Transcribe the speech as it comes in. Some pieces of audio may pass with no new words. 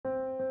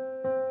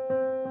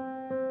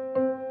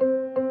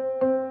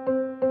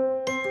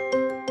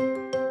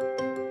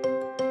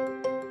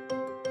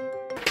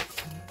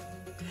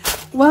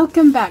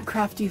Welcome back,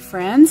 crafty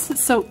friends.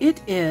 So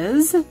it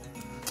is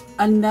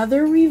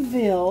another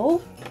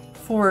reveal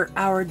for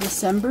our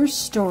December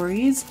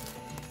Stories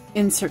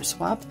insert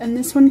swap, and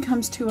this one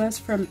comes to us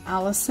from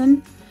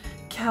Allison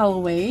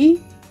Calloway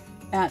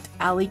at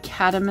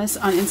Allicadamus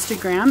on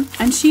Instagram,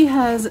 and she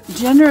has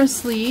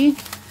generously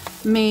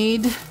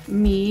made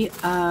me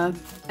an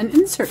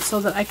insert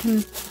so that I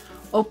can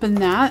open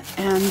that,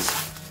 and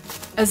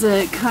as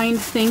a kind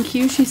thank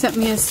you she sent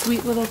me a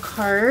sweet little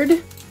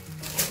card.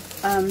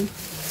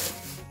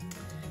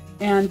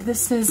 And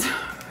this is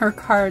her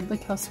card.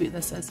 Look how sweet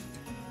this is.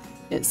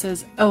 It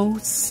says, "Oh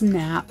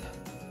snap."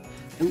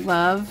 I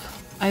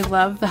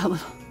love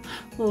that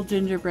little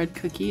gingerbread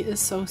cookie. Is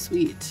so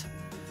sweet.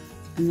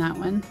 And that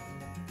one,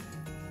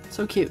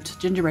 so cute.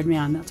 Gingerbread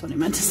man, that's what I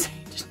meant to say.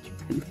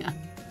 Gingerbread man.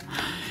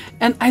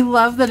 And I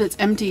love that it's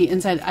empty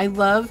inside. I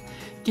love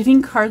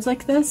getting cards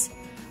like this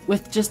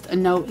with just a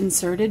note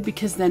inserted,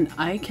 because then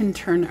I can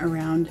turn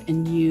around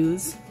and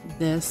use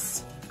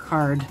this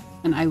card.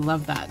 And I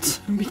love that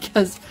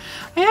because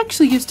I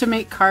actually used to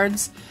make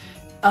cards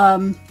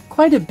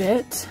quite a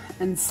bit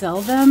and sell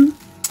them.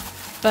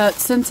 But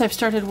since I've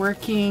started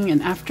working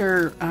and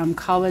after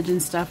college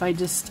and stuff, I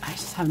just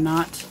have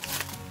not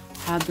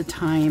had the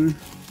time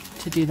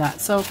to do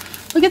that. So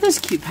look at this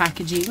cute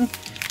packaging.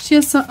 She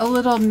has a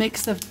little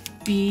mix of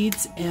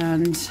beads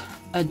and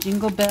a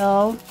jingle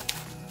bell,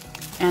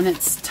 and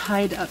it's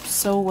tied up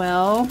so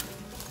well.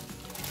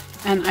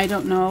 And I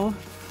don't know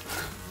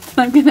if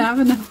I'm gonna have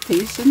enough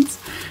patience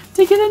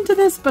to get into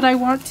this, but I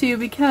want to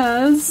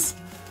because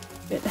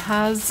it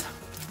has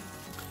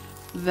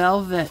a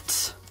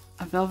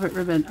velvet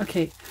ribbon.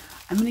 Okay,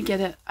 I'm gonna get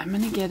it.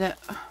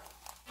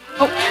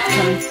 Oh,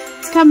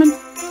 it's coming.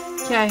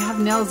 Okay, I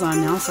have nails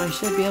on now, so I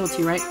should be able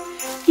to, right?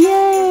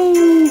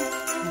 Yay!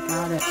 I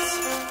got it.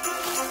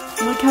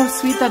 Look how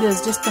sweet that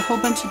is. Just a whole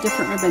bunch of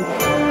different ribbon.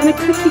 And a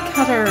cookie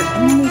cutter.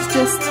 And then there's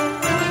just,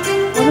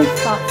 what a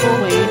thoughtful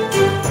way to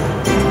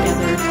put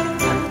together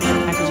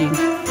packaging.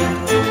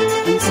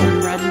 And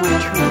some red and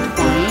white trim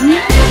twine.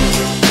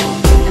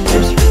 And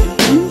there's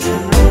ribbons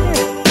right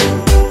there.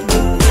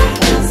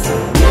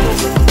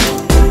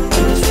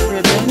 This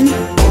ribbon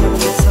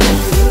is so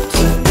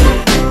cute.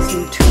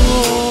 Some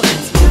tulle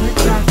and some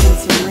rickrack and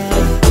some red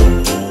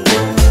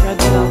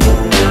velvet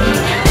ribbon.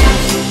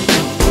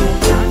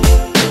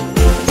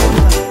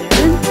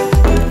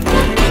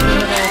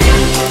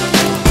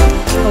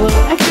 A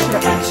little extra.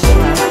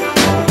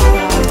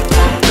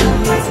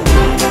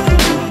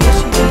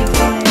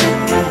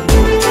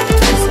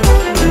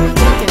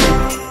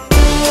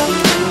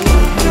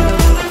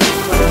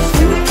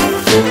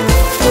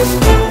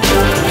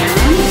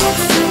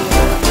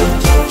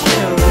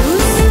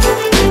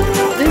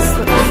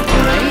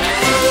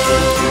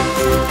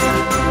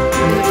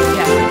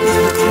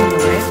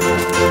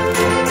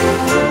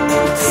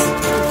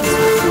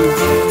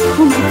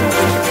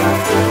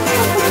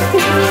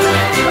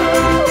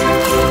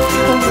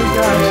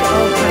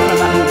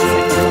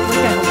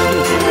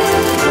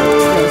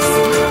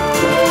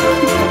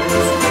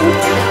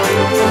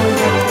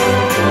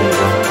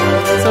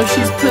 So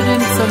she's put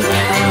in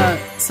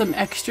some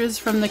extras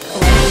from the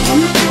collection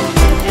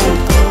and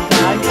a little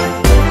bag.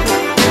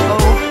 Oh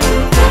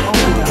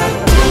my gosh.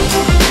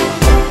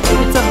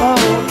 It's a bow.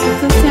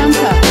 It's a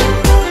Santa.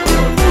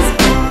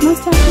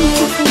 Must have to be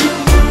a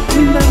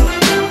Santa.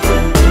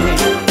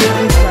 Okay,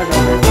 let me start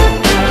over.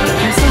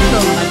 I'm so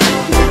thrilled by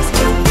this.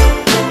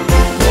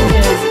 It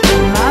is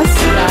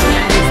mustache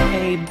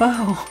with a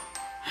bow.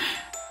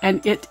 And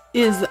it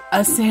is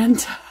a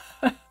Santa.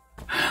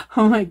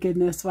 Oh my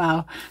goodness,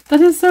 wow.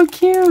 That is so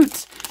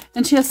cute.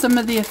 And she has some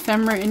of the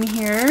ephemera in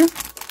here.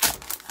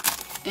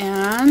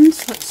 And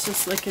let's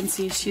just look and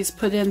see. She's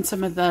put in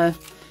some of the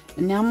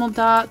enamel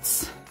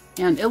dots.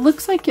 And it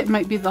looks like it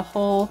might be a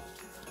whole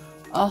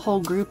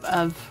group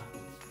of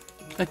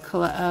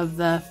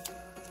the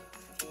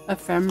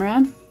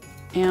ephemera.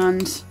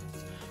 And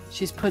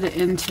she's put it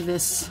into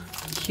this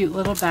cute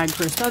little bag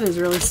for us. That is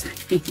really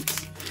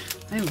sweet.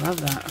 I love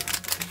that.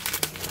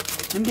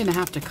 I'm gonna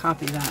have to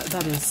copy that.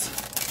 That is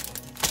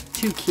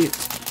too cute.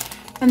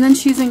 And then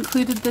she's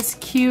included this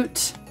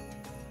cute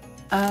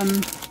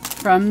from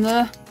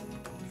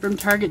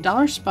Target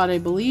Dollar Spot, I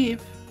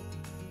believe.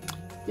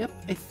 Yep,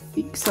 I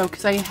think so,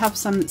 because I have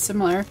some that's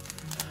similar.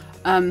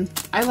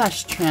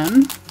 Eyelash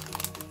trim.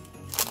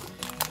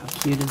 How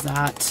cute is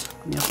that?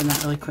 Let me open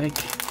that really quick.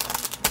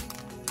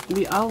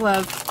 We all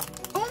love.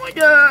 Oh my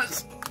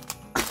gosh!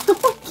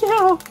 Oh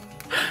yeah!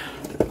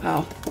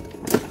 Wow.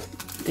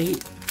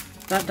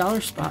 That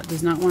Dollar Spot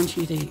does not want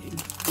you to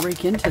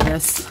break into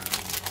this.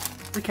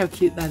 Look how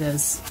cute that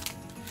is.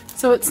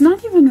 So it's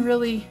not even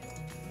really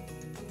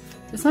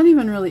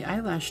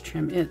eyelash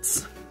trim.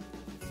 It's,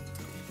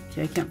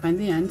 okay, I can't find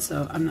the end,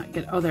 so I'm not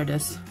good. Oh, there it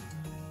is.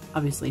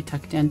 Obviously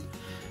tucked in.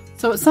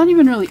 So it's not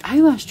even really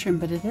eyelash trim,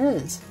 but it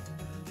is.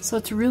 So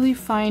it's really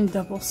fine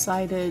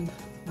double-sided,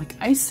 like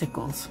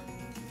icicles.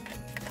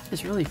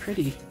 It's really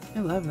pretty. I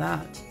love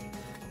that.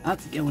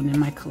 That's a good one in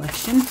my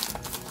collection.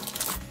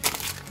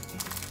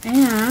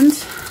 And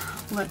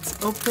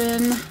let's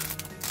open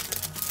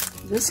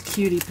this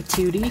cutie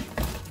patootie.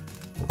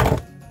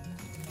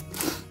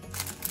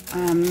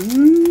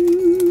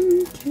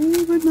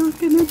 Okay, we're not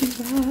gonna do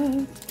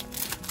that.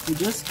 We're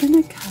just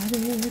gonna cut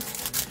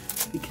it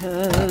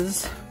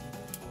because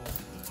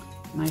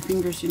my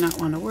fingers do not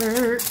want to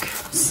work.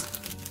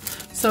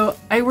 So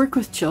I work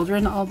with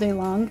children all day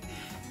long,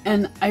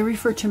 and I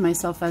refer to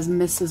myself as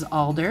Mrs.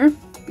 Alder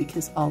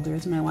because Alder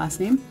is my last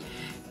name.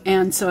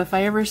 And so if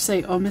I ever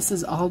say, oh,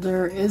 Mrs.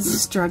 Alder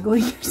is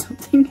struggling or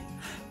something,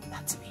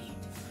 that's me.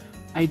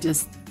 I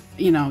just,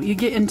 you know, you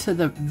get into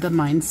the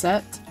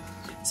mindset.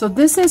 So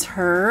this is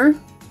her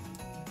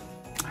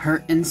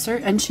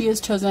insert, and she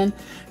has chosen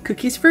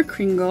Cookies for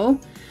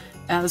Kringle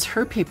as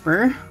her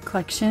paper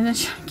collection. A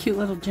cute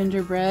little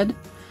gingerbread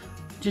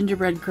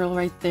girl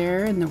right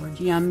there, and the word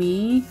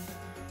yummy,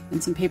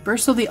 and some paper.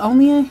 So the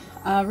only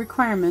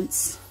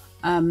requirements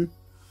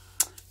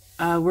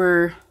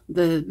were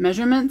the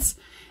measurements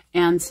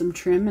and some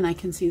trim, and I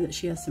can see that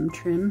she has some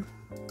trim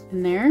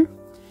in there.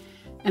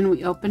 And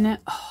we open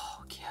it.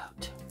 Oh,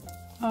 cute.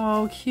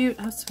 Oh, cute.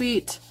 How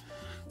sweet.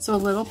 So a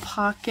little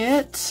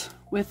pocket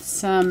with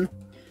some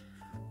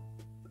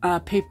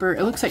paper.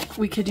 It looks like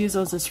we could use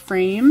those as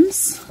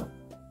frames,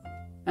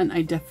 and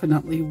I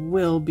definitely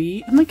will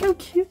be. And look how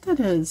cute that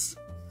is.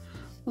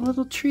 A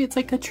little tree. It's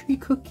like a tree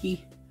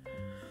cookie.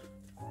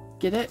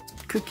 Get it?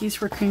 Cookies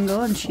for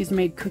Kringle, and she's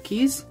made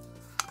cookies.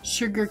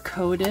 Sugar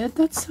coated.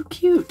 That's so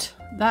cute.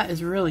 That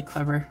is really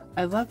clever.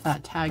 I love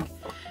that tag.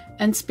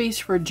 And space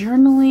for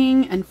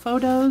journaling and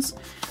photos.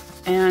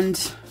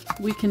 And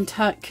we can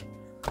tuck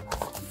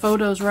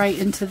photos right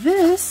into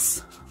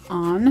this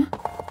on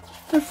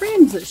the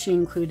frames that she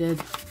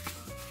included.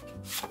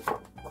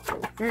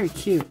 Very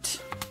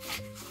cute.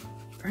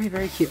 Very,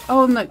 very cute.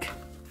 Oh, and look,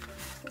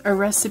 a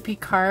recipe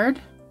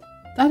card.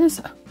 That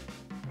is,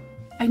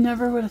 I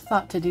never would have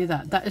thought to do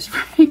that. That is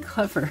very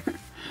clever.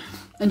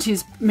 And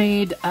she's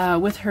made,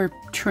 with her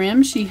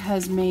trim, she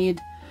has made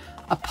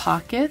a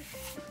pocket.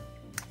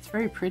 It's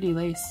very pretty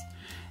lace.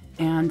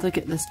 And look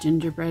at this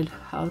gingerbread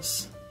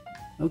house.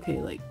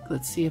 Okay, like,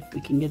 let's see if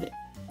we can get it.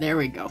 There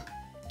we go.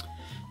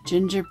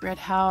 Gingerbread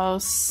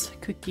house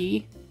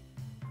cookie.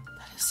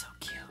 That is so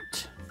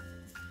cute.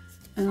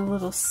 And a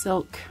little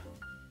silk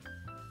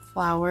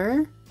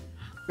flower.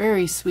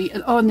 Very sweet.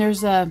 Oh, and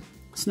there's a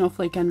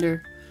snowflake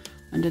under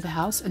the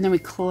house. And then we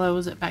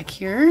close it back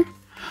here.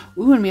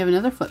 Ooh, and we have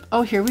another flip.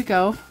 Oh, here we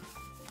go.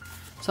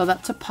 So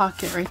that's a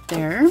pocket right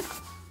there.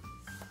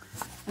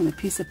 And a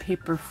piece of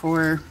paper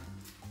for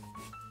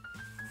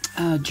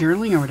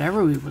journaling or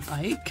whatever we would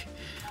like.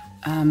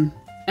 And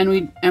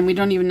we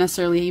don't even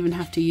necessarily even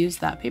have to use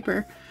that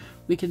paper.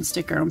 We can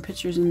stick our own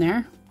pictures in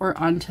there or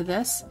onto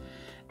this.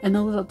 And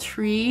a little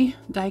tree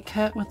die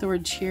cut with the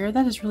word cheer.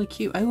 That is really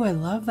cute. Oh, I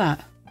love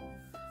that.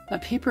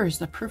 That paper is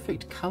the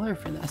perfect color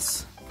for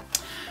this.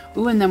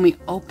 Ooh, and then we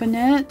open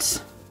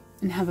it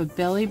and have a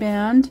belly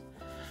band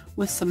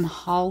with some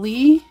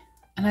holly.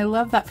 And I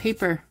love that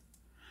paper.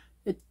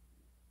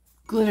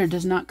 Glitter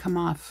does not come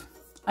off.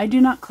 I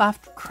do not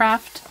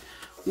craft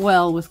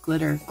well with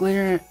glitter.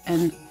 Glitter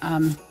and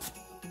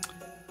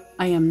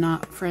I am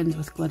not friends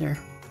with glitter.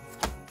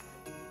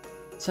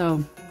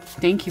 So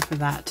thank you for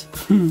that.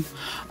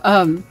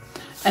 And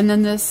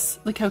then this,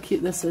 look how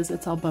cute this is.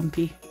 It's all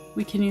bumpy.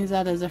 We can use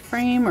that as a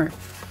frame or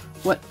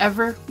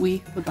whatever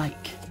we would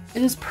like.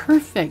 It is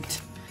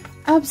perfect.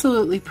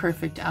 Absolutely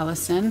perfect,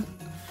 Allison.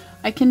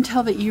 I can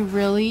tell that you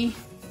really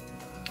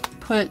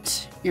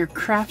put your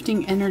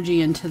crafting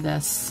energy into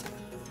this.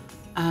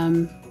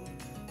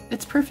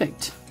 It's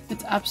perfect.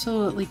 It's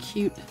absolutely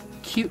cute.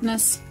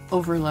 Cuteness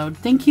overload.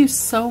 Thank you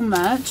so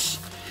much,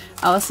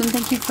 Allison.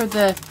 Thank you for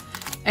the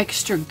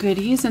extra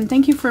goodies, and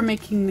thank you for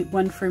making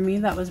one for me.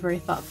 That was very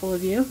thoughtful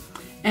of you.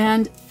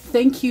 And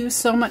thank you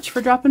so much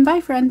for dropping by,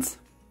 friends.